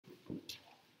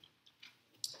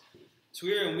So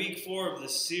we are in week 4 of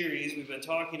this series. We've been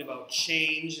talking about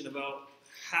change and about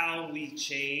how we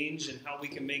change and how we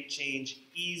can make change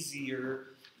easier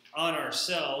on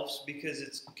ourselves, because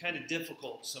it's kind of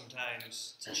difficult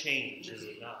sometimes to change, is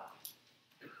it not?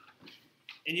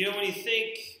 And you know, when you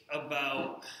think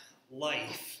about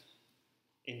life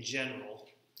in general,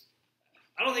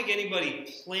 I don't think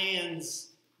anybody plans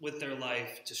with their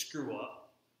life to screw up.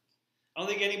 I don't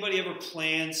think anybody ever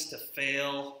plans to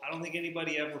fail. I don't think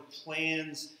anybody ever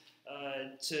plans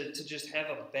to just have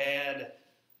a bad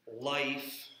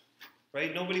life,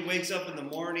 right? Nobody wakes up in the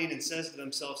morning and says to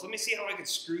themselves, let me see how I can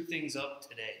screw things up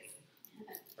today,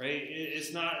 right?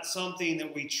 It's not something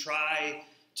that we try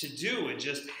to do. It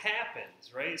just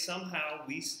happens, right? Somehow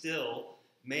we still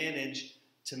manage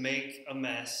to make a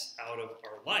mess out of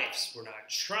our lives. We're not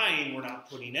trying, we're not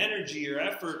putting energy or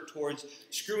effort towards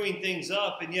screwing things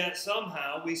up, and yet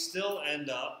somehow we still end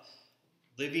up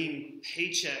living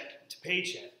paycheck to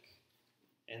paycheck.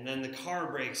 And then the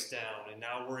car breaks down, and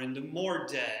now we're into more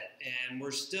debt, and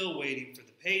we're still waiting for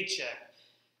the paycheck.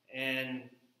 And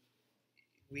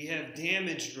we have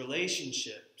damaged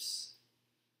relationships,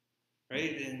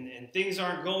 right? And things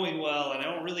aren't going well, and I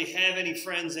don't really have any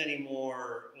friends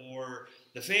anymore, or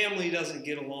the family doesn't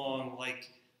get along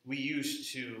like we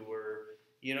used to, or,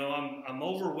 you know, I'm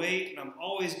overweight and I'm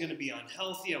always going to be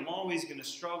unhealthy. I'm always going to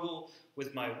struggle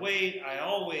with my weight. I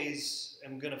always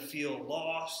am going to feel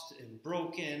lost and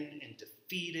broken and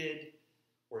defeated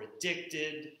or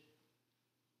addicted.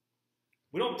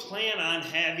 We don't plan on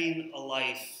having a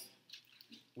life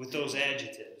with those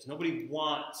adjectives. Nobody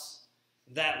wants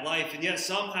that life, and yet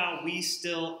somehow we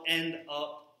still end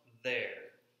up there.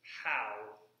 How?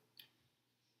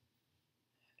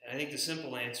 And I think the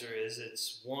simple answer is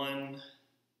it's one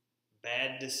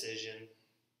bad decision,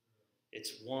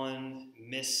 it's one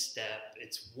misstep,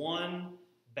 it's one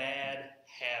bad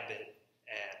habit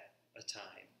at a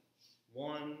time.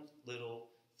 One little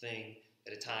thing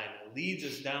at a time. It leads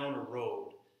us down a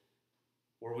road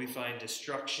where we find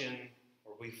destruction,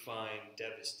 where we find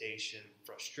devastation,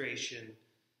 frustration,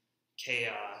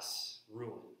 chaos,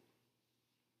 ruin.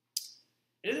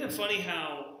 Isn't it funny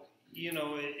how, you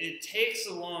know, it takes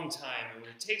a long time, and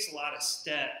it takes a lot of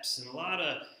steps and a lot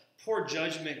of poor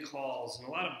judgment calls and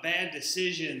a lot of bad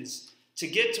decisions to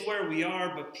get to where we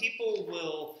are, but people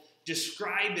will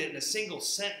describe it in a single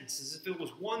sentence as if it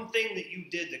was one thing that you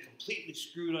did that completely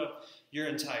screwed up your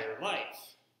entire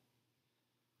life,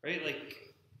 right?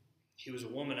 Like, he was a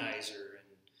womanizer,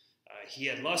 and he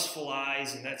had lustful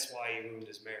eyes, and that's why he ruined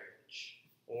his marriage.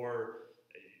 Or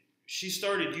she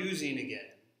started using again,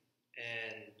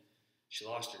 and she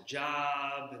lost her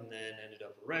job and then ended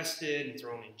up arrested and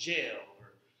thrown in jail.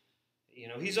 Or, you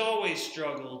know, he's always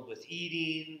struggled with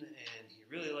eating, and he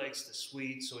really likes the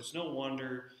sweets, so it's no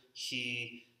wonder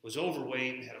he was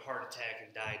overweight and had a heart attack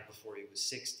and died before he was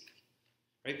 60.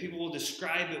 Right? People will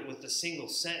describe it with a single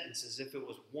sentence as if it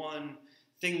was one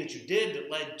thing that you did that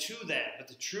led to that. But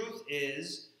the truth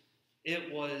is,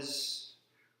 it was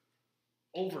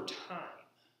over time.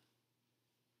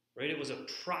 Right? It was a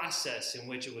process in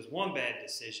which it was one bad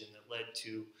decision that led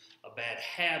to a bad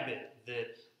habit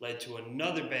that led to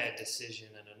another bad decision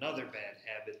and another bad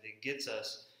habit that gets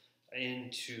us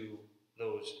into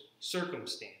those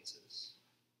circumstances.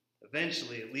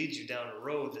 Eventually, it leads you down a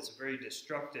road that's a very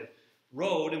destructive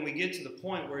road, and we get to the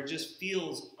point where it just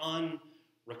feels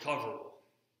unrecoverable.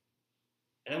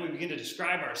 And then we begin to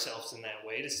describe ourselves in that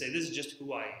way, to say, this is just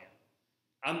who I am.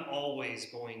 I'm always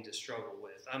going to struggle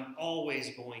with. I'm always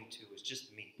going to. It's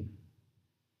just me. And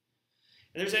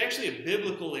there's actually a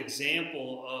biblical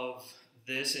example of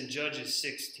this in Judges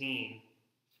 16.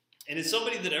 And it's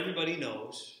somebody that everybody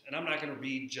knows. And I'm not going to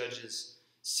read Judges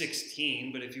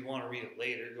 16, but if you want to read it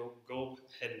later, go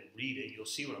ahead and read it. You'll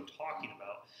see what I'm talking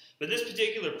about. But this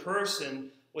particular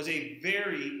person was a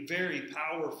very, very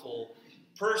powerful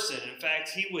person. In fact,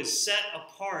 he was set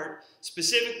apart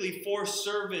specifically for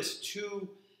service to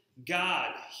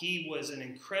God. He was an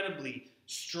incredibly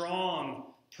strong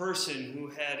person who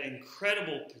had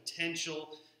incredible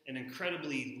potential and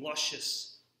incredibly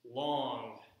luscious,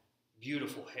 long,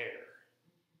 beautiful hair.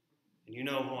 And you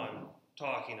know who I'm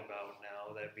talking about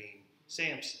now, that being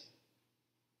Samson.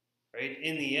 Right?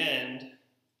 In the end,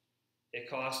 it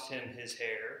cost him his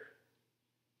hair,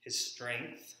 his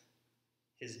strength,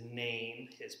 his name,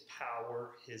 his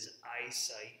power, his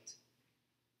eyesight,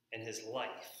 and his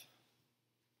life.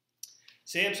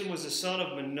 Samson was the son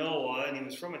of Manoah, and he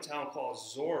was from a town called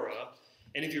Zorah.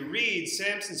 And if you read,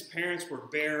 Samson's parents were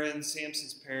barren.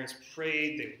 Samson's parents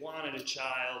prayed. They wanted a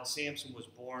child. Samson was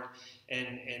born.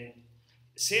 And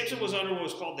Samson was under what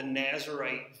was called the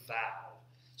Nazirite vow.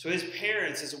 So his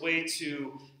parents, as a way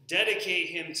to dedicate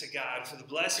him to God for the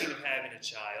blessing of having a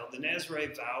child, the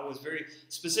Nazarite vow was very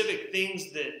specific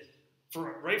things that,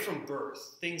 right from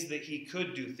birth, things that he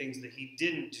could do, things that he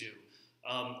didn't do,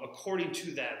 according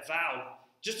to that vow,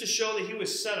 just to show that he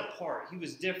was set apart, he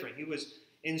was different, he was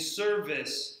in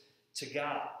service to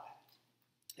God.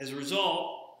 As a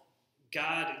result,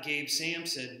 God gave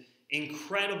Samson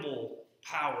incredible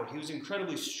power. He was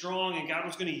incredibly strong, and God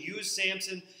was going to use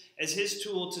Samson as his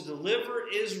tool to deliver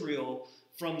Israel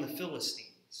from the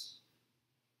Philistines.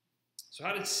 So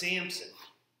how did Samson,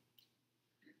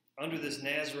 under this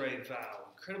Nazarite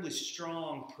vow, incredibly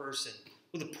strong person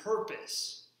with a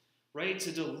purpose, right,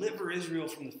 to deliver Israel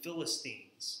from the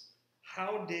Philistines,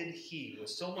 how did he,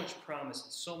 with so much promise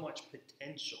and so much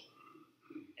potential,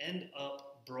 end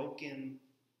up broken,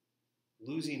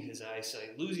 losing his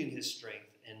eyesight, losing his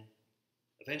strength, and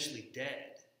eventually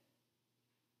dead?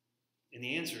 And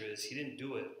the answer is he didn't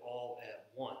do it all at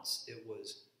once. It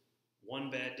was one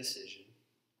bad decision.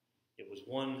 It was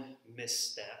one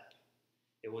misstep.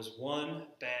 It was one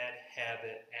bad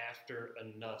habit after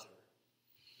another.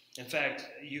 In fact,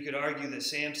 you could argue that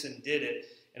Samson did it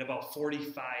in about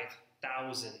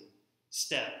 45,000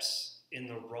 steps in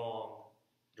the wrong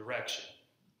direction.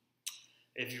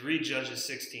 If you read Judges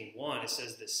 16:1, it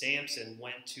says that Samson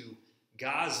went to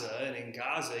Gaza, and in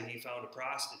Gaza he found a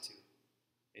prostitute,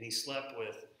 and he slept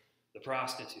with the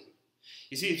prostitute.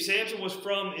 You see, Samson was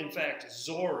from, in fact,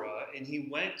 Zorah, and he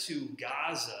went to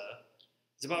Gaza.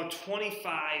 It's about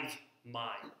 25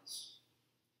 miles.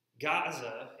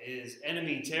 Gaza is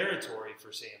enemy territory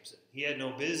for Samson. He had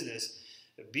no business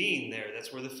being there.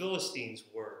 That's where the Philistines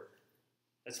were.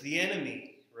 That's the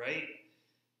enemy, right?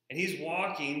 And he's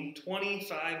walking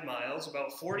 25 miles,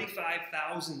 about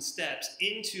 45,000 steps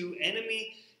into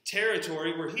enemy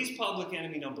territory where he's public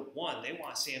enemy number one. They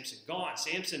want Samson gone.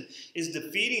 Samson is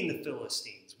defeating the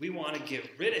Philistines. We want to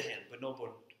get rid of him, but no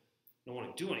one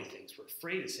will do anything. So we're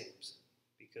afraid of Samson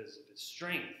because of his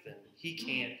strength, and he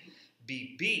can't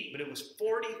be beat. But it was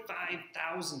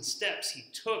 45,000 steps he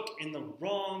took in the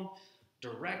wrong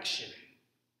direction,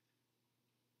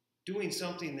 doing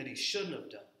something that he shouldn't have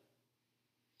done.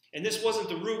 And this wasn't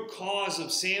the root cause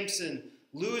of Samson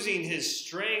losing his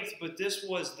strength, but this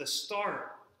was the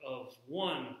start of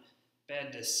one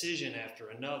bad decision after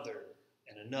another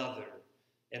and another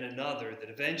and another that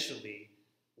eventually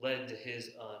led to his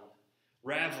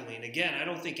unraveling. Again, I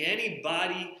don't think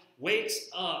anybody wakes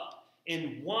up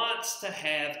and wants to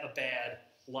have a bad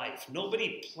life.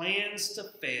 Nobody plans to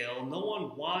fail. No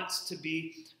one wants to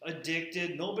be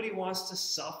addicted. Nobody wants to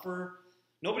suffer.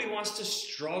 Nobody wants to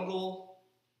struggle.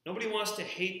 Nobody wants to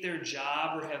hate their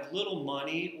job or have little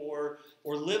money or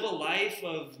live a life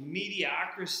of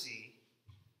mediocrity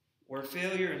where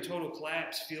failure and total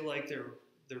collapse feel like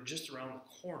they're just around the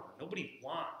corner. Nobody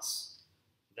wants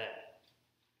that.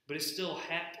 But it still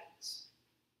happens.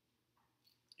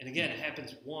 And again, it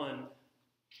happens one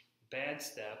bad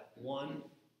step, one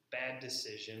bad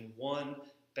decision, one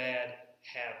bad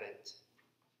habit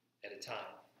at a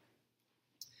time.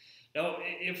 Now,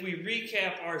 if we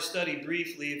recap our study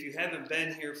briefly, if you haven't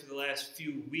been here for the last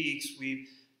few weeks, we've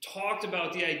talked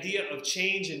about the idea of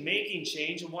change and making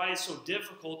change and why it's so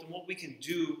difficult and what we can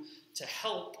do to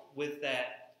help with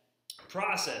that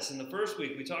process. In the first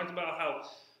week, we talked about how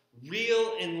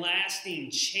real and lasting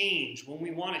change, when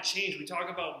we want to change, we talk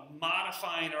about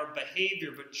modifying our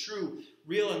behavior, but true,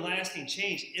 real and lasting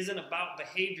change isn't about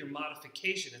behavior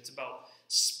modification. It's about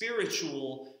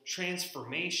spiritual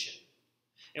transformation.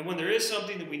 And when there is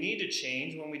something that we need to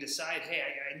change, when we decide, hey,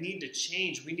 I need to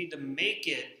change, we need to make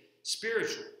it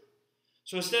spiritual.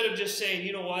 So instead of just saying,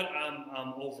 you know what,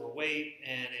 I'm overweight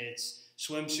and it's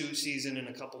swimsuit season in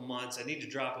a couple months, I need to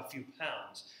drop a few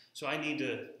pounds, so I need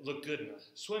to look good in a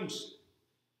swimsuit.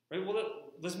 Right?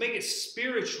 Well, let's make it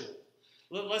spiritual.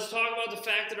 Let's talk about the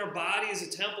fact that our body is a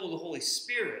temple of the Holy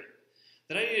Spirit,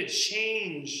 that I need to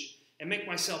change and make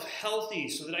myself healthy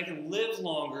so that I can live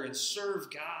longer and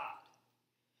serve God.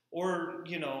 Or,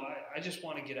 I just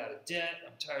want to get out of debt.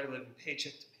 I'm tired of living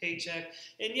paycheck to paycheck.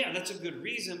 And yeah, that's a good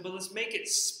reason, but let's make it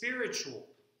spiritual.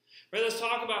 Right? Let's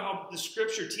talk about how the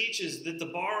scripture teaches that the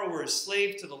borrower is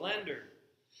slave to the lender,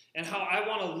 and how I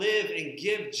want to live and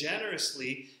give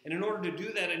generously. And in order to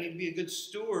do that, I need to be a good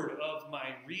steward of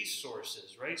my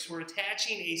resources, right? So we're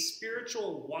attaching a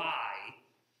spiritual why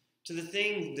to the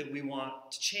thing that we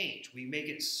want to change. We make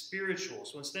it spiritual.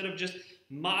 So instead of just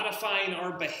modifying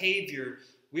our behavior,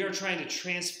 we are trying to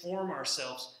transform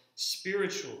ourselves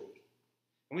spiritually.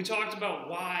 And we talked about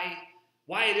why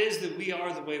it is that we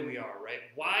are the way we are, right?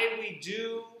 Why we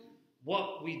do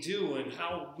what we do and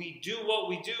how we do what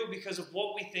we do because of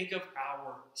what we think of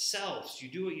ourselves. You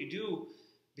do what you do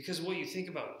because of what you think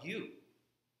about you.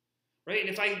 Right? And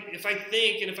if I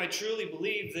think and if I truly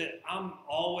believe that I'm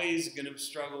always going to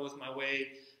struggle with my weight,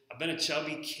 I've been a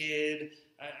chubby kid,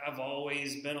 I've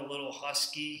always been a little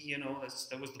husky,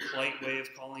 that was the polite way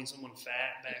of calling someone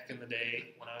fat back in the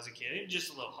day when I was a kid,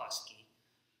 just a little husky.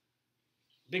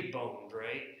 Big boned,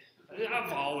 right?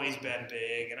 I've always been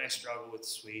big and I struggle with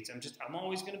sweets. I'm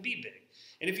always going to be big.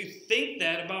 And if you think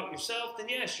that about yourself, then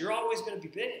yes, you're always going to be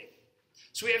big.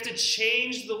 So we have to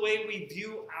change the way we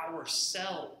view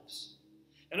ourselves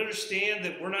and understand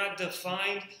that we're not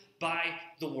defined by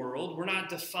the world. We're not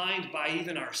defined by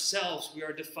even ourselves. We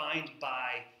are defined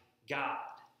by God.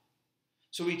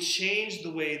 So we change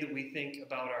the way that we think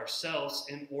about ourselves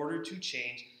in order to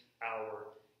change our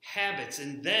habits.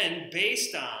 And then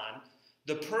based on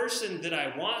the person that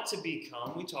I want to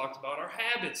become, we talked about our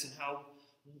habits and how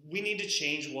we need to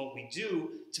change what we do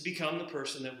to become the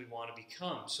person that we want to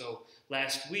become. So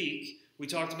last week, we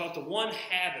talked about the one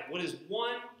habit. What is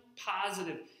one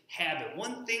positive habit?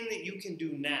 One thing that you can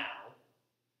do now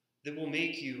that will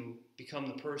make you become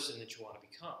the person that you want to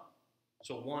become.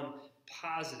 So one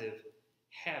positive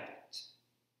habit.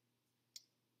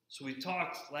 So we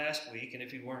talked last week, and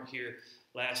if you weren't here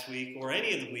last week or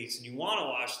any of the weeks and you want to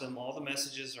watch them, all the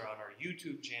messages are on our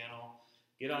YouTube channel.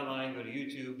 Get online, go to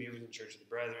YouTube, Beaverton Church of the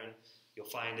Brethren. You'll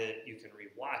find it. You can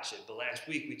rewatch it. But last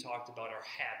week we talked about our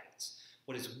habits.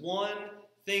 What is one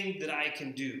thing that I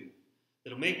can do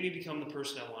that'll make me become the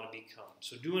person I want to become?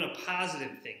 So doing a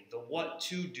positive thing, the what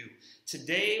to do.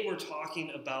 Today we're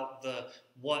talking about the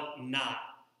what not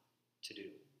to do.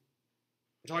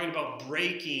 We're talking about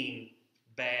breaking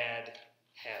bad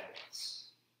habits.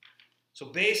 So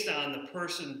based on the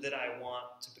person that I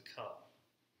want to become,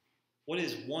 what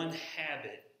is one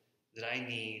habit that I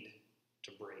need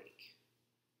to break?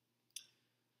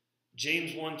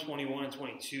 James 1:21 and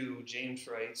 22, James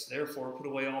writes, "Therefore put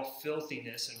away all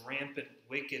filthiness and rampant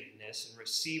wickedness, and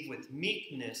receive with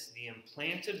meekness the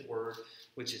implanted word,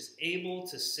 which is able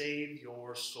to save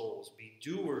your souls. Be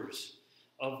doers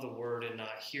of the word and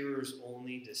not hearers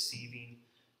only, deceiving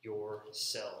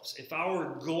yourselves." If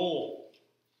our goal,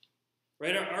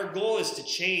 right, our goal is to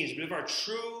change, but if our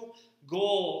true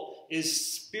goal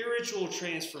is spiritual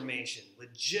transformation,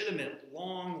 legitimate,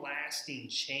 long-lasting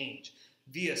change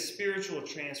via spiritual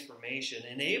transformation,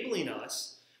 enabling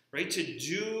us, right, to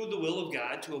do the will of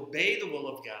God, to obey the will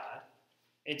of God,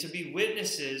 and to be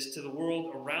witnesses to the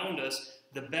world around us,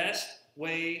 the best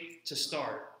way to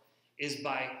start is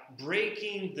by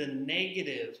breaking the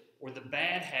negative or the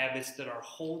bad habits that are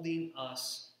holding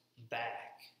us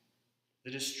back,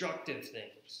 the destructive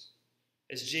things.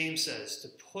 As James says, to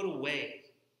put away,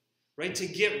 right? To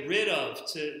get rid of,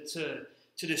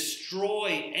 to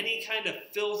destroy any kind of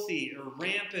filthy or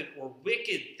rampant or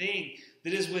wicked thing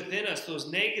that is within us,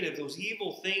 those negative, those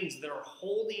evil things that are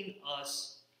holding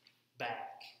us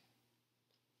back.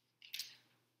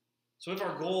 So if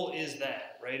our goal is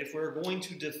that, right? If we're going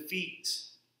to defeat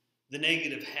the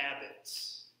negative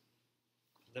habits,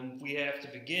 then we have to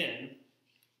begin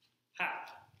how?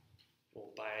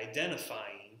 Well, by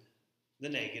identifying the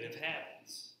negative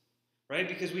habits, right?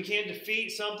 Because we can't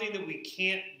defeat something that we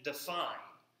can't define.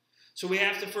 So we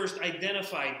have to first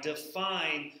identify,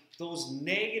 define those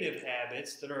negative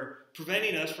habits that are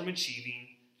preventing us from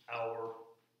achieving our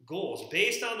goals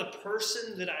based on the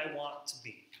person that I want to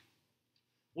be.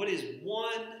 What is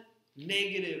one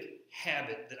negative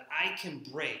habit that I can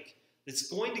break that's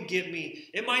going to get me,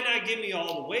 it might not get me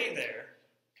all the way there,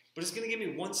 but it's going to get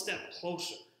me one step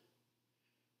closer,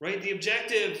 right? The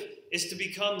objective is to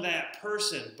become that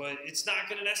person, but it's not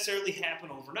going to necessarily happen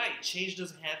overnight. Change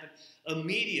doesn't happen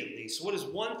immediately. So what is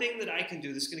one thing that I can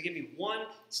do that's going to get me one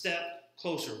step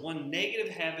closer, one negative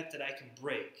habit that I can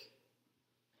break,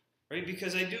 right?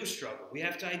 Because I do struggle. We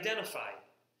have to identify it.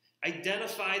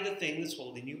 Identify the thing that's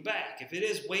holding you back. If it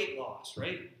is weight loss,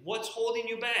 right? What's holding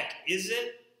you back? Is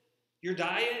it your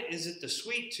diet? Is it the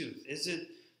sweet tooth? Is it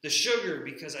the sugar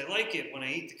because I like it when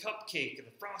I eat the cupcake and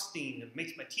the frosting and it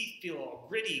makes my teeth feel all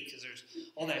gritty because there's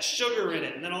all that sugar in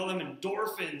it and then all them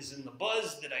endorphins and the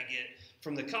buzz that I get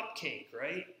from the cupcake,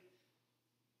 right?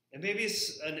 And maybe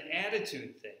it's an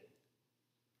attitude thing,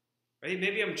 right?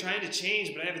 Maybe I'm trying to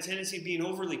change, but I have a tendency of being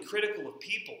overly critical of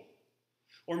people.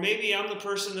 Or maybe I'm the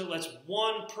person that lets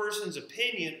one person's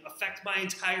opinion affect my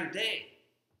entire day.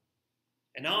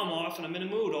 And now I'm off and I'm in a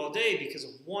mood all day because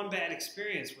of one bad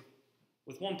experience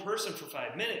with one person for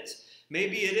 5 minutes.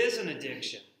 Maybe it is an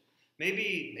addiction.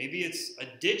 Maybe it's a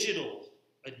digital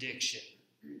addiction.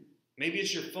 Maybe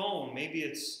it's your phone. Maybe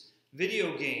it's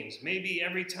video games. Maybe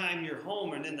every time you're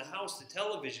home and in the house, the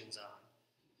television's on.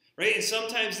 Right? And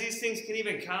sometimes these things can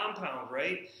even compound,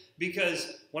 right?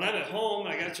 Because when I'm at home,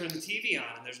 I got to turn the TV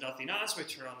on and there's nothing on, so I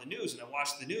turn on the news and I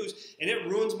watch the news and it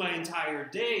ruins my entire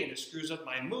day and it screws up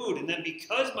my mood. And then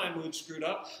because my mood's screwed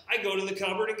up, I go to the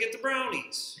cupboard and get the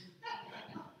brownies.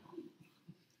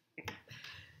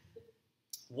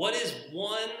 What is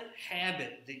one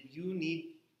habit that you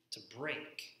need to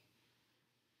break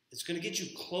that's going to get you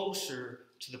closer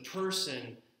to the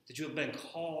person that you have been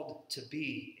called to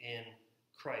be in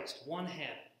Christ? One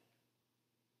habit.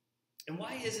 And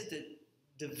why is it that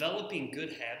developing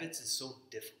good habits is so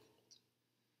difficult?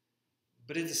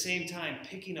 But at the same time,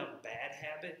 picking up bad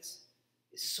habits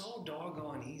is so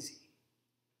doggone easy.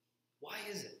 Why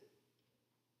is it?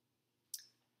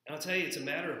 And I'll tell you, it's a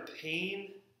matter of pain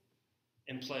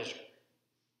and pleasure.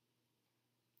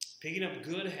 Picking up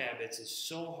good habits is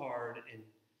so hard, and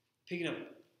picking up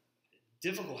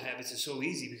difficult habits is so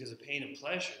easy because of pain and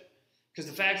pleasure. Because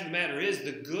the fact of the matter is,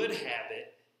 the good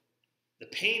habit, the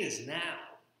pain is now,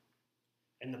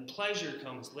 and the pleasure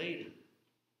comes later.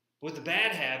 With the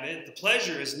bad habit, the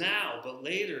pleasure is now, but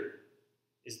later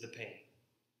is the pain.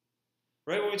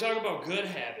 Right? When we talk about good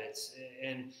habits,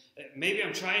 and maybe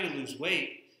I'm trying to lose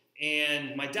weight,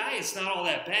 and my diet's not all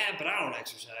that bad, but I don't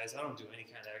exercise. I don't do any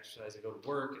kind of exercise. I go to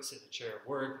work, I sit in the chair at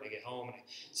work, and I get home, and I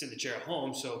sit in the chair at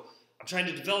home. So I'm trying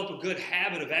to develop a good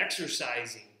habit of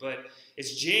exercising, but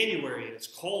it's January and it's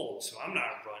cold, so I'm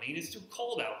not running. It's too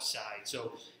cold outside,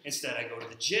 so instead I go to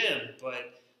the gym,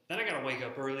 but then I got to wake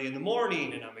up early in the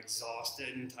morning, and I'm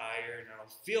exhausted and tired, and I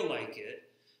don't feel like it.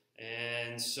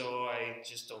 And so I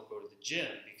just don't go to the gym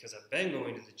because I've been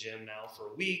going to the gym now for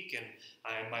a week and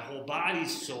my whole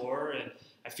body's sore and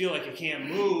I feel like I can't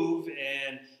move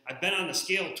and I've been on the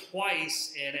scale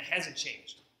twice and it hasn't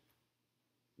changed.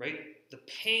 Right? The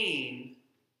pain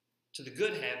to the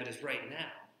good habit is right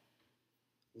now.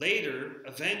 Later,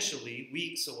 eventually,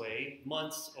 weeks away,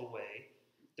 months away,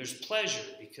 there's pleasure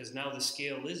because now the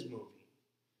scale is moving.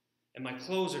 And my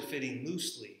clothes are fitting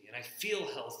loosely, and I feel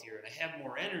healthier, and I have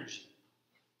more energy.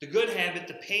 The good habit,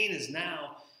 the pain is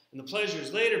now, and the pleasure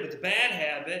is later, but the bad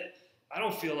habit, I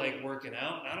don't feel like working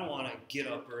out, and I don't want to get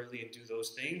up early and do those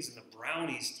things, and the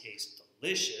brownies taste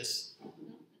delicious.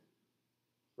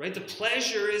 Right? The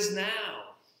pleasure is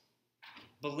now.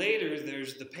 But later,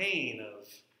 there's the pain of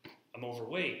I'm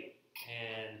overweight,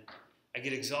 and I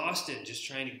get exhausted just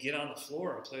trying to get on the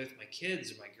floor and play with my kids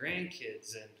or my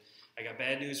grandkids, and I got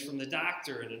bad news from the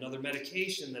doctor and another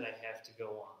medication that I have to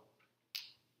go on.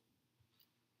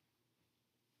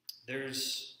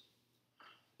 There's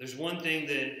one thing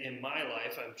that in my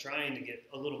life I'm trying to get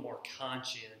a little more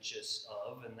conscientious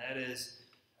of, and that is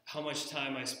how much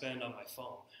time I spend on my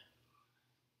phone.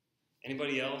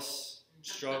 Anybody else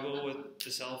struggle with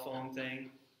the cell phone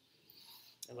thing?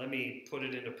 And let me put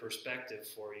it into perspective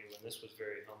for you, and this was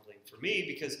very humbling for me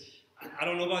because I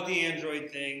don't know about the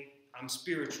Android thing. I'm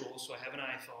spiritual, so I have an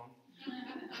iPhone.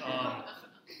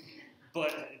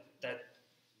 But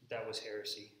that was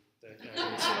heresy. I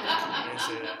didn't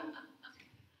say that.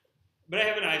 But I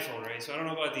have an iPhone, right? So I don't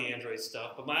know about the Android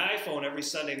stuff. But my iPhone every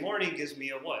Sunday morning gives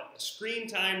me a screen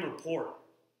time report.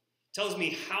 Tells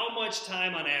me how much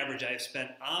time on average I've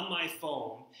spent on my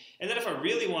phone. And then if I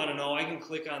really want to know, I can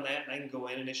click on that and I can go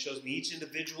in and it shows me each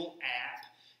individual app.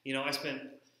 You know, I spent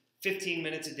 15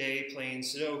 minutes a day playing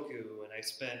Sudoku, and I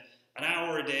spent an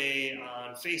hour a day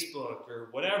on Facebook or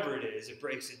whatever it is. It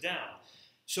breaks it down.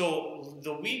 So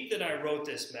the week that I wrote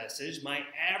this message, my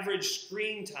average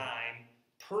screen time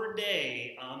per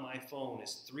day on my phone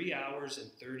is 3 hours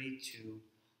and 32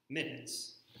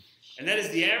 minutes. And that is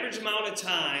the average amount of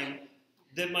time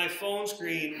that my phone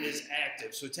screen is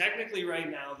active. So technically right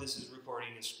now this is recording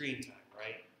a screen time,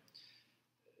 right?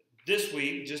 This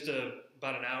week, just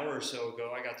about an hour or so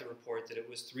ago, I got the report that it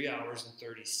was 3 hours and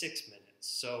 36 minutes.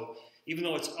 So even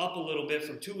though it's up a little bit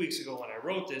from 2 weeks ago when I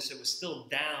wrote this, it was still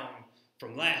down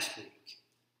from last week.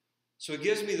 So it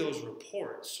gives me those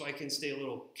reports so I can stay a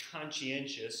little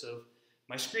conscientious of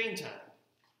my screen time.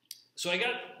 So I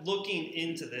got looking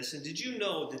into this, and did you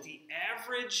know that the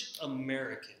average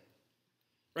American,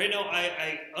 right now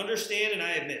I understand and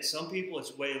I admit some people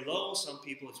it's way low, some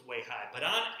people it's way high, but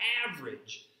on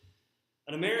average,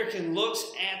 an American looks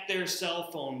at their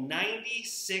cell phone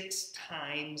 96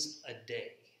 times a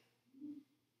day.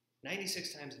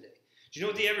 96 times a day. Do you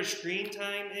know what the average screen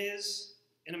time is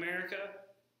in America?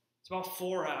 It's about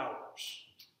 4 hours.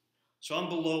 So I'm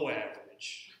below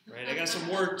average, right? I got some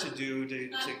work to do to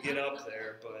get up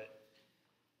there, but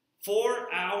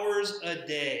 4 hours a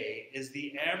day is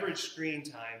the average screen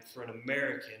time for an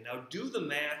American. Now do the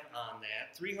math on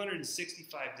that.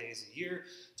 365 days a year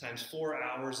times 4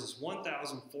 hours is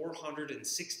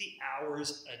 1,460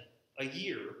 hours a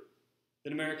year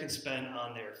that Americans spend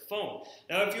on their phone.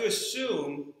 Now if you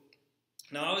assume,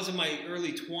 now I was in my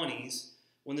early 20s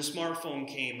when the smartphone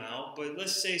came out, but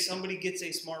let's say somebody gets a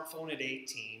smartphone at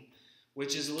 18,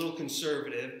 which is a little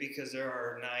conservative because there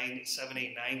are 7,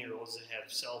 8, 9-year-olds that have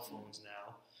cell phones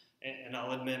now. And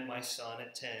I'll admit my son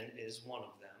at 10 is one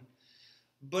of them.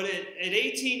 But at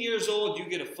 18 years old, you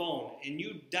get a phone and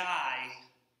you die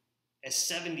at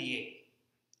 78.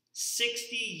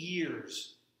 60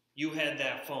 years you had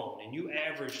that phone and you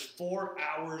averaged 4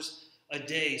 hours a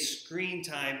day screen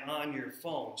time on your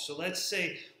phone. So let's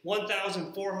say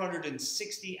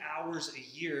 1,460 hours a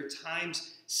year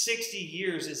times 60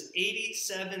 years is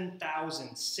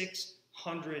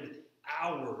 87,600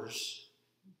 hours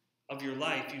of your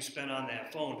life you spent on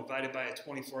that phone divided by a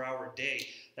 24-hour day.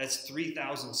 That's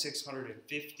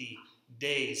 3,650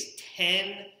 days.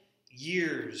 10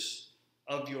 years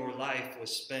of your life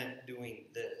was spent doing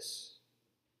this.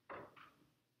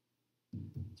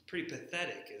 Pretty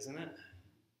pathetic, isn't it?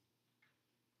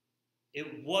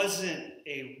 It wasn't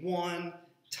a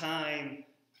one-time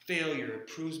failure. It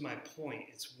proves my point.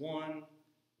 It's one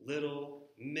little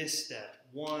misstep,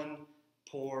 one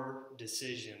poor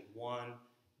decision, one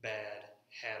bad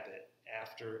habit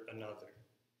after another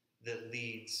that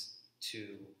leads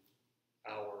to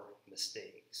our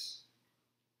mistakes.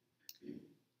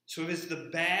 So if it's the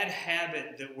bad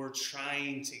habit that we're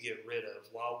trying to get rid of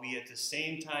while we at the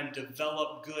same time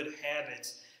develop good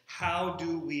habits, how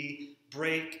do we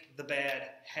break the bad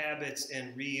habits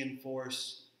and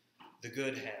reinforce the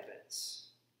good habits?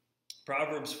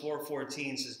 Proverbs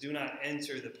 4:14 says, "Do not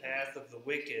enter the path of the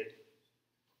wicked,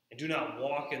 and do not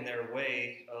walk in their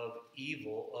way of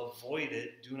evil. Avoid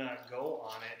it, do not go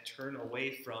on it, turn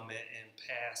away from it, and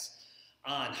pass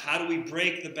on." How do we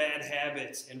break the bad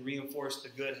habits and reinforce the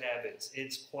good habits?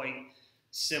 It's quite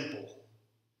simple.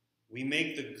 We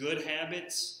make the good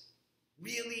habits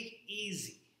really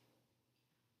easy,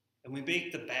 and we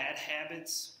make the bad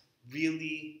habits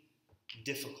really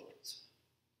difficult.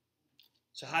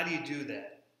 So how do you do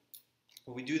that?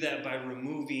 Well, we do that by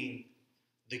removing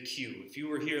the cue. If you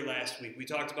were here last week, we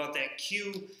talked about that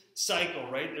cue cycle,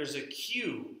 right? There's a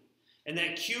cue. And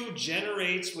that cue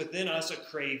generates within us a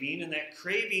craving, and that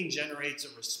craving generates a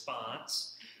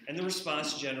response, and the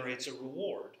response generates a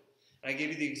reward. And I gave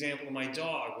you the example of my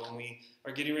dog. When we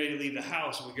are getting ready to leave the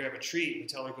house and we grab a treat and we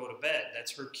tell her to go to bed, that's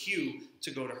her cue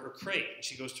to go to her crate. And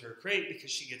she goes to her crate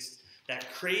because she gets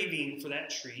that craving for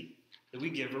that treat that we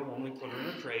give her when we put her in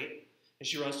her crate. And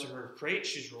she runs to her crate,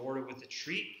 she's rewarded with a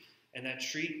treat, and that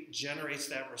treat generates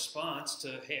that response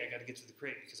to, hey, I got to get to the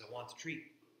crate because I want the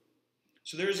treat.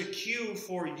 So there's a cue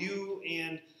for you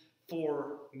and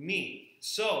for me.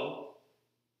 So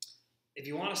if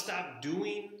you want to stop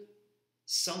doing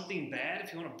something bad,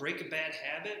 if you want to break a bad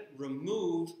habit,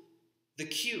 remove the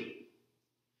cue.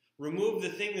 Remove the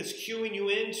thing that's cueing you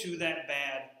into that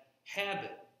bad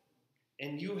habit.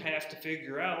 And you have to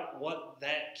figure out what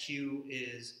that cue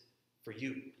is for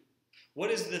you.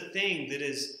 What is the thing that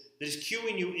is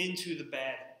cueing you into the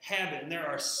bad habit? And there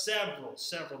are several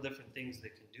different things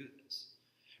that can do this.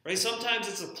 Right? Sometimes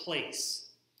it's a place.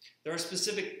 There are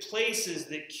specific places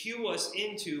that cue us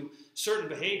into certain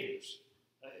behaviors.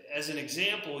 As an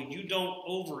example, you don't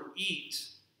overeat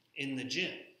in the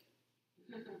gym.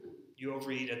 You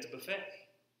overeat at the buffet,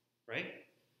 right?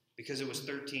 Because it was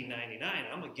 $13.99.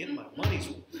 I'm going to get my money's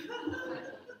worth.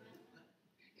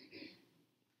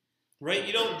 Right?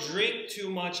 You don't drink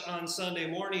too much on Sunday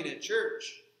morning at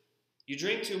church. You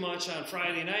drink too much on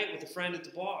Friday night with a friend at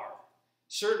the bar.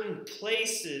 Certain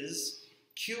places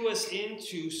cue us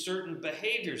into certain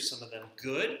behaviors, some of them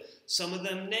good, some of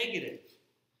them negative.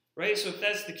 Right? So if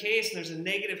that's the case and there's a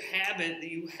negative habit that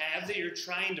you have that you're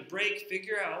trying to break,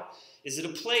 figure out, is it a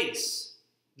place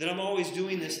that I'm always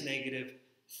doing this negative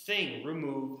thing?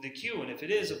 Remove the cue. And if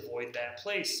it is, avoid that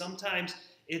place. Sometimes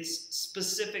it's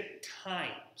specific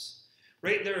times.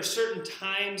 Right? There are certain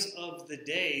times of the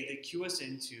day that cue us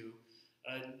into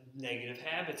negative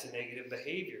habits and negative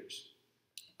behaviors.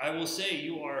 I will say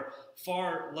you are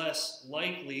far less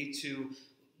likely to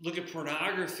look at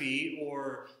pornography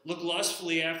or look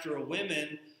lustfully after a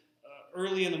woman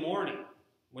early in the morning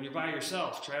when you're by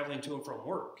yourself traveling to and from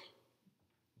work.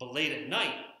 But late at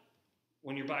night,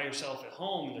 when you're by yourself at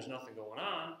home and there's nothing going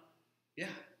on, yeah,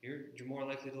 you're more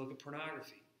likely to look at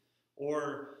pornography.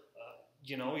 Or,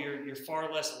 you're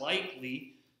far less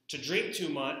likely to drink too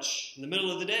much in the middle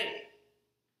of the day.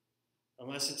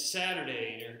 unless it's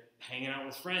Saturday and you're hanging out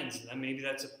with friends, and then maybe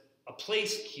that's a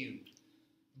place cue.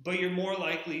 But you're more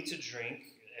likely to drink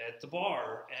at the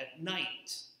bar at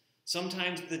night.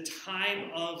 Sometimes the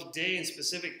time of day and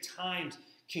specific times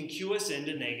can cue us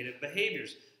into negative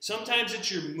behaviors. Sometimes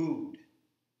it's your mood,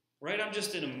 right? I'm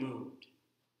just in a mood.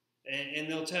 And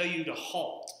they'll tell you to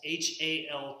halt,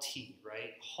 H-A-L-T,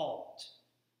 right? Halt.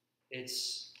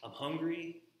 It's, I'm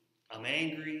hungry, I'm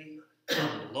angry,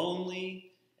 I'm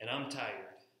lonely, and I'm tired.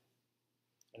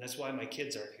 And that's why my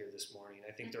kids aren't here this morning.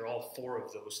 I think they're all 4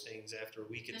 of those things after a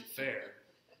week at the fair.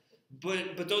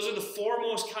 But those are the 4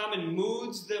 most common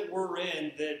moods that we're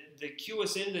in that cue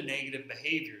us into negative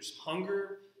behaviors.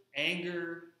 Hunger,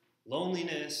 anger,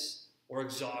 loneliness, or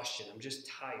exhaustion. I'm just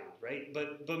tired, right?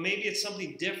 But maybe it's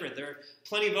something different. There are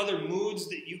plenty of other moods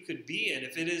that you could be in.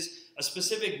 If it is a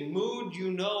specific mood,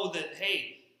 you know that,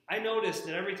 hey, I noticed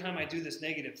that every time I do this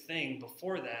negative thing,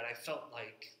 before that, I felt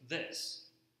like this,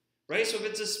 right? So if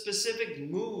it's a specific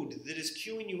mood that is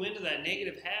cueing you into that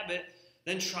negative habit,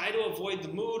 then try to avoid the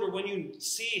mood. Or when you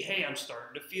see, hey, I'm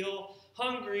starting to feel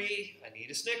hungry, I need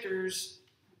a Snickers,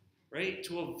 right?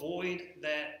 To avoid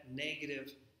that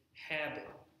negative habit.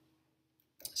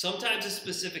 Sometimes it's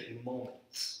specific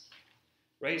moments,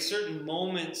 right? Certain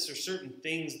moments or certain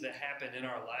things that happen in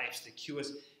our lives that cue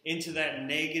us into that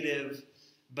negative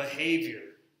behavior,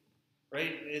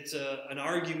 right? It's an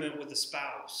argument with a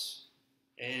spouse,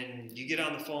 and you get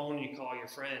on the phone and you call your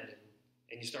friend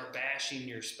and you start bashing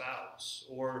your spouse.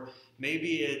 Or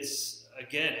maybe it's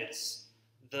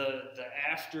the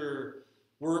after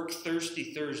work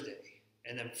thirsty Thursday,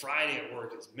 and then Friday at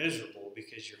work is miserable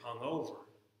because you're hungover,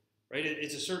 right?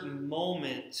 It's a certain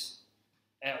moment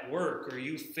at work, or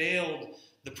you failed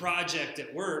the project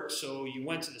at work, so you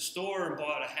went to the store and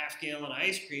bought a half-gallon of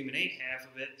ice cream and ate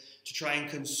half of it to try and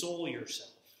console yourself.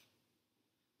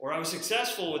 Or I was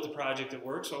successful with the project at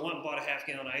work, so I went and bought a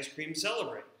half-gallon of ice cream to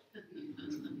celebrate.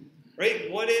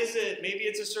 Right? What is it? Maybe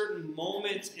it's a certain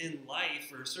moment in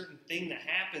life or a certain thing that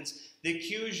happens that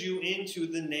cues you into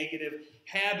the negative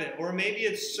habit. Or maybe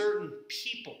it's certain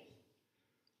people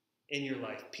in your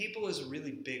life. People is a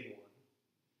really big one,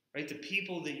 right? The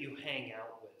people that you hang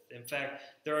out with. In fact,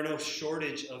 there are no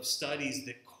shortage of studies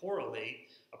that correlate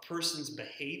a person's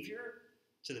behavior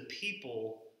to the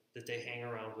people that they hang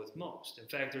around with most. In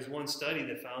fact, there's one study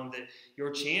that found that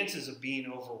your chances of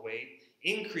being overweight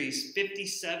increase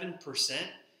 57%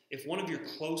 if one of your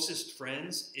closest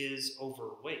friends is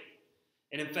overweight.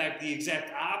 And in fact, the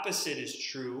exact opposite is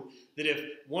true, that if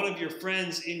one of your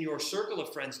friends in your circle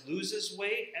of friends loses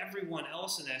weight, everyone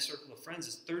else in that circle of friends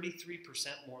is 33%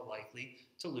 more likely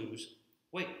to lose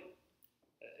weight.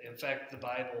 In fact, the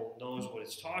Bible knows what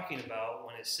it's talking about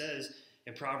when it says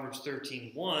in Proverbs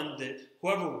 13:1 that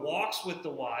whoever walks with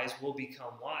the wise will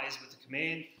become wise, but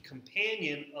the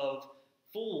companion of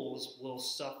fools will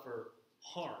suffer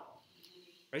harm.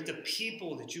 Right? The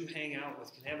people that you hang out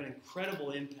with can have an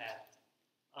incredible impact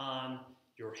on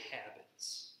your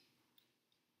habits.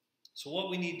 So what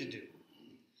we need to do,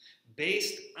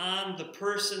 based on the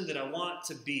person that I want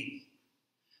to be,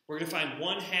 we're going to find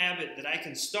one habit that I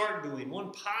can start doing,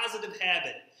 one positive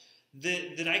habit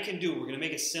that I can do. We're going to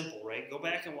make it simple, right? Go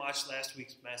back and watch last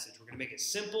week's message. We're going to make it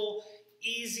simple,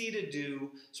 easy to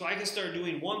do, so I can start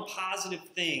doing one positive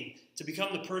thing to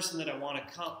become the person that I want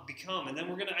to become. And then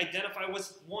we're going to identify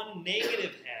what's one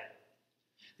negative habit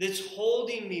that's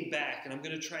holding me back, and I'm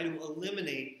going to try to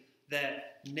eliminate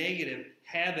that negative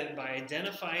habit by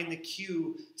identifying the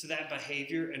cue to that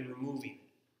behavior and removing it.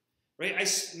 Right?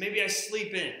 Maybe I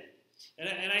sleep in,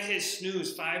 and I hit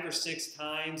snooze 5 or 6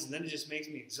 times, and then it just makes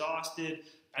me exhausted.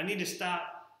 I need to stop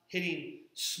hitting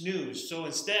snooze. So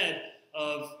instead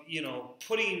of,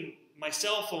 putting my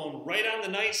cell phone right on the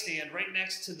nightstand, right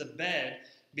next to the bed,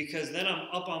 because then I'm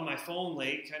up on my phone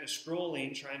late, kind of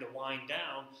scrolling, trying to wind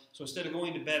down. So instead of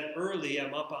going to bed early,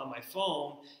 I'm up on my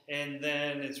phone, and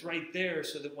then it's right there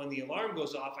so that when the alarm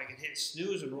goes off, I can hit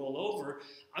snooze and roll over.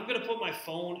 I'm going to put my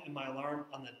phone and my alarm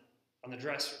on the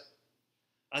dresser,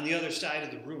 on the other side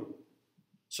of the room.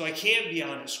 So I can't be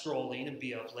on it scrolling and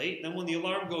be up late. And then when the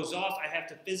alarm goes off, I have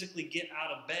to physically get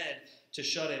out of bed to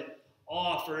shut it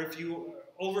off. Or if you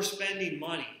are overspending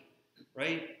money,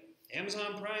 right?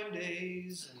 Amazon Prime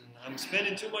days, and I'm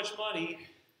spending too much money,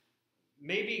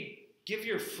 maybe give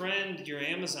your friend your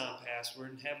Amazon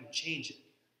password and have them change it.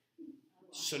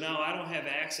 So now I don't have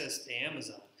access to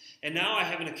Amazon. And now I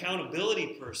have an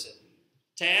accountability person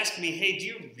to ask me, hey, do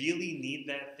you really need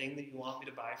that thing that you want me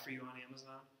to buy for you on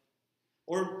Amazon?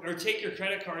 Or take your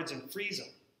credit cards and freeze them.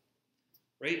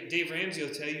 Right? Dave Ramsey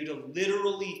will tell you to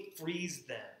literally freeze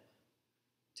them.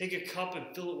 Take a cup and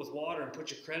fill it with water and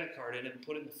put your credit card in it and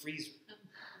put it in the freezer.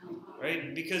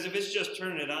 Right? Because if it's just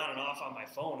turning it on and off on my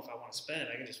phone, if I want to spend,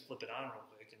 I can just flip it on real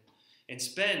quick and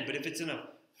spend. But if it's in a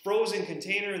frozen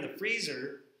container in the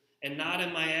freezer and not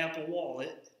in my Apple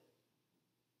Wallet,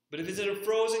 but if it's in a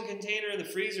frozen container in the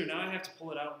freezer, now I have to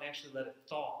pull it out and actually let it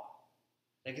thaw.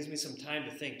 That gives me some time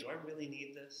to think, do I really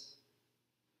need this?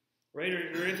 Right?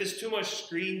 Or if it's too much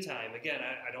screen time, again,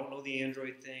 I don't know the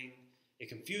Android thing. It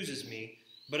confuses me.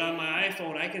 But on my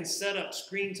iPhone, I can set up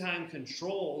screen time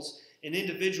controls in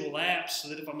individual apps so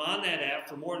that if I'm on that app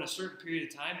for more than a certain period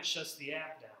of time, it shuts the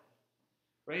app down.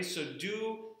 Right? So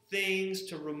do things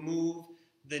to remove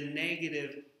the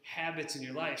negative habits in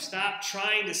your life. Stop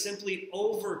trying to simply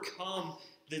overcome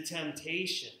the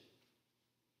temptation.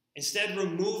 Instead,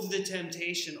 remove the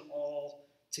temptation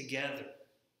altogether.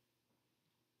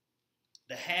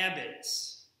 The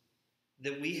habits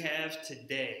that we have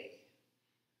today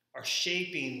are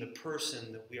shaping the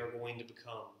person that we are going to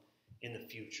become in the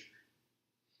future.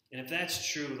 And if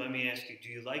that's true, let me ask you, do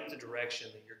you like the direction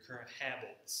that your current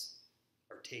habits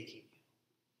are taking you?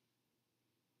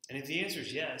 And if the answer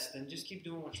is yes, then just keep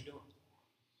doing what you're doing.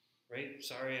 Right?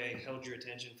 Sorry I held your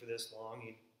attention for this long.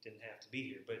 You didn't have to be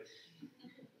here.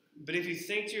 But if you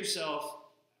think to yourself,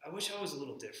 I wish I was a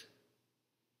little different.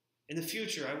 In the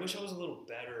future, I wish I was a little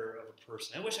better of a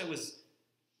person. I wish I was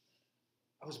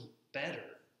better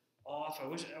off. I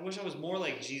wish I was more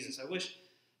like Jesus. I wish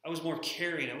I was more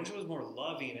caring. I wish I was more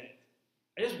loving.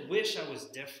 I just wish I was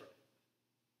different.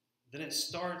 Then it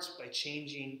starts by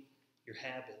changing your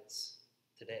habits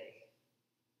today.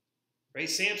 Right?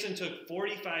 Samson took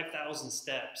 45,000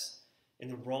 steps in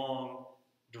the wrong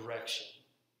direction.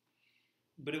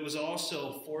 But it was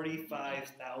also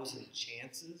 45,000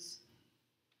 chances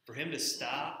for him to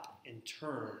stop and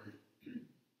turn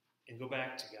and go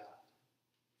back to God.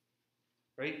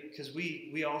 Right? Because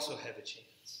we also have a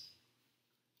chance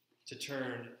to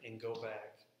turn and go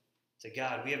back to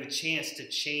God. We have a chance to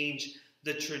change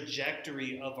the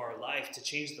trajectory of our life, to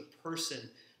change the person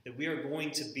that we are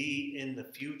going to be in the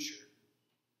future.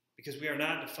 Because we are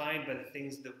not defined by the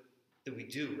things that we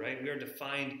do, right? We are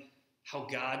defined how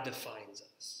God defines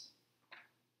us.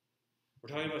 We're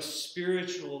talking about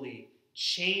spiritually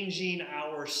changing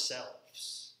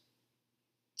ourselves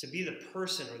to be the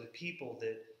person or the people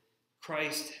that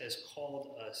Christ has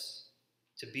called us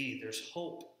to be. There's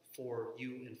hope for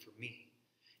you and for me.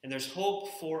 And there's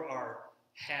hope for our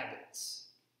habits.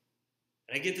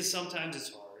 And I get this sometimes it's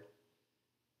hard.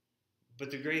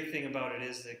 But the great thing about it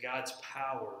is that God's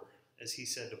power, as he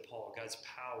said to Paul, God's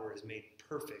power is made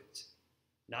perfect,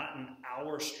 not in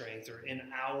our strength or in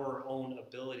our own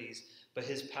abilities, but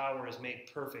his power is made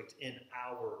perfect in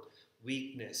our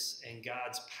weakness. And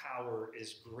God's power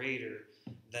is greater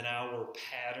than our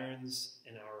patterns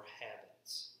and our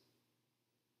habits.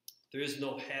 There is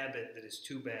no habit that is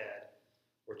too bad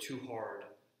or too hard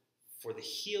for the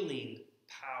healing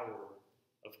power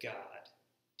of God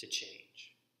to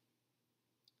change.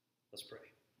 Let's pray.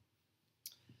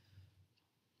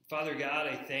 Father God,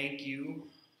 I thank you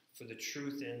for the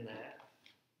truth in that.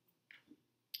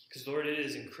 Because, Lord, it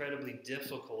is incredibly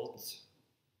difficult,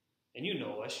 and you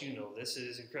know us, you know this, it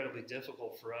is incredibly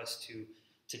difficult for us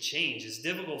to change. It's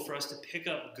difficult for us to pick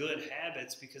up good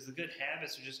habits because the good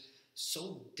habits are just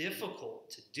so difficult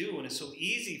to do, and it's so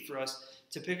easy for us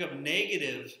to pick up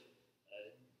negative,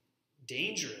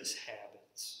 dangerous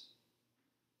habits.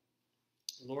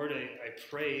 Lord, I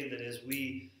pray that as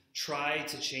we try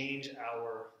to change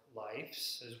our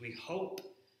lives, as we hope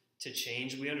to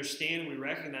change, we understand, we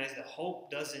recognize that hope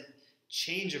doesn't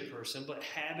change a person, but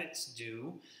habits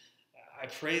do. I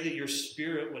pray that your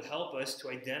Spirit would help us to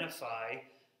identify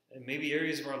maybe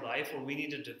areas of our life where we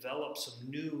need to develop some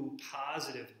new,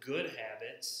 positive, good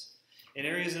habits, and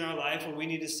areas in our life where we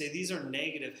need to say these are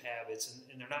negative habits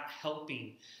and they're not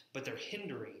helping, but they're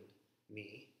hindering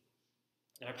me.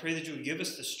 And I pray that you would give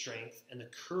us the strength and the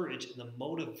courage and the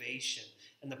motivation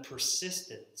and the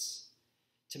persistence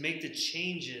to make the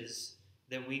changes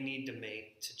that we need to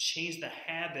make, to change the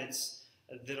habits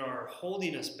that are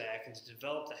holding us back and to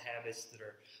develop the habits that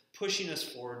are pushing us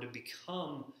forward to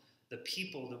become the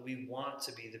people that we want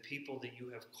to be, the people that you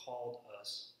have called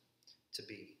us to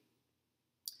be.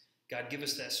 God, give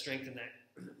us that strength and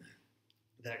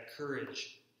that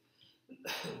courage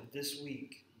this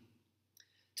week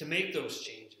to make those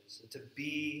changes and to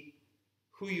be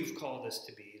who you've called us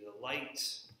to be, the light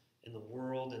in the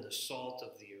world and the salt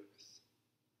of the earth.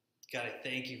 God, I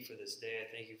thank you for this day.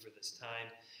 I thank you for this time.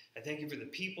 I thank you for the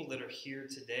people that are here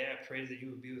today. I pray that you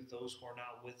would be with those who are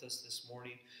not with us this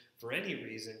morning for any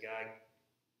reason. God,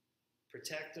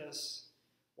 protect us,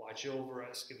 Watch over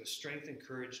us, give us strength and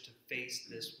courage to face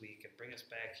this week, and bring us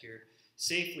back here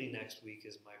safely next week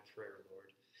is my prayer, Lord.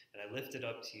 And I lift it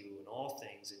up to you in all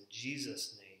things in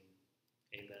Jesus'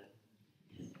 name. Amen.